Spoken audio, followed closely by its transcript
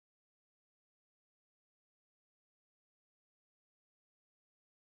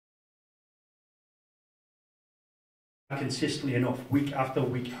Consistently enough, week after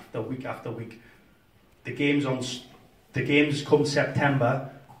week after week after week. The games come September,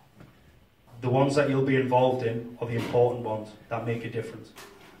 the ones that you'll be involved in are the important ones that make a difference.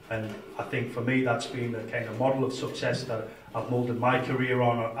 And I think for me that's been the kind of model of success that I've moulded my career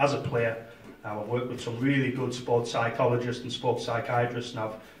on as a player. I've worked with some really good sports psychologists and sports psychiatrists, and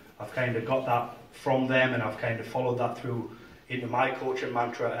I've kind of got that from them, and I've kind of followed that through into my coaching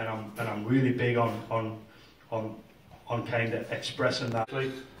mantra, and I'm really big on kind of expressing that.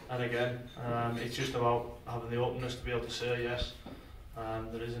 And again, it's just about having the openness to be able to say yes.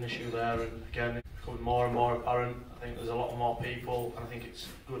 There is an issue there, and again, it's becoming more and more apparent. I think there's a lot more people, and I think it's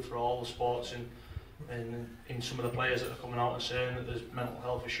good for all the sports in some of the players that are coming out and saying that there's mental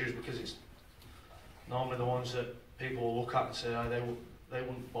health issues, because it's normally the ones that people will look at and say they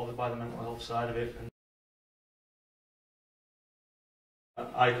wouldn't bother by the mental health side of it. And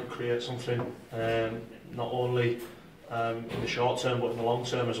I could create something not only in the short term but in the long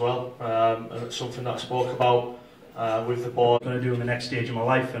term as well, and it's something that I spoke about with the board. I'm going to do in the next stage of my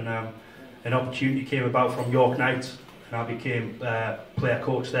life, and an opportunity came about from York Knights, and I became player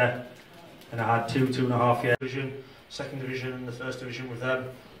coach there, and I had 2.5 years. Second division and the first division with them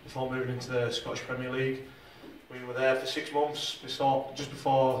before moving into the Scottish Premier League. We were there for 6 months just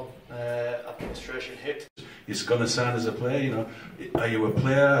before administration hit. You're going to sign as a player, you know. Are you a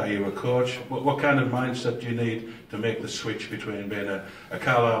player? Are you a coach? What kind of mindset do you need to make the switch between being a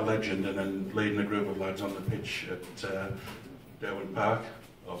Carlisle legend and then leading a group of lads on the pitch at Derwent Park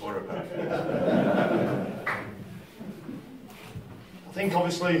or Borough Park? I think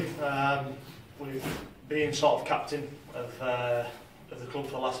obviously we've been sort of captain of the club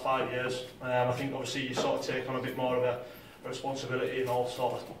for the last 5 years. I think obviously you sort of take on a bit more of a responsibility and all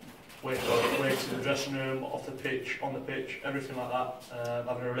sort of way to the dressing room, off the pitch, on the pitch, everything like that.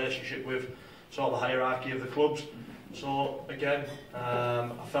 Having a relationship with sort of the hierarchy of the clubs. So again,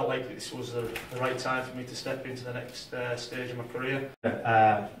 I felt like this was the right time for me to step into the next stage of my career.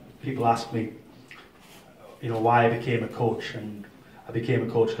 People ask me, you know, why I became a coach, and I became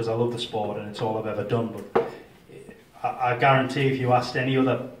a coach because I love the sport and it's all I've ever done. But I guarantee if you asked any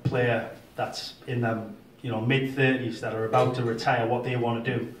other player that's in their mid-30s that are about to retire what they want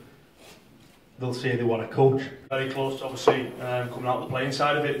to do, they'll say they want to coach. Very close to obviously coming out the playing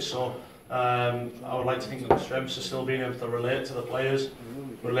side of it, so I would like to think that the strengths are still being able to relate to the players,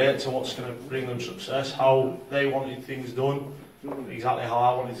 relate to what's going to bring them success, how they wanted things done, exactly how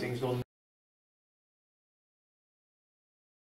I wanted things done.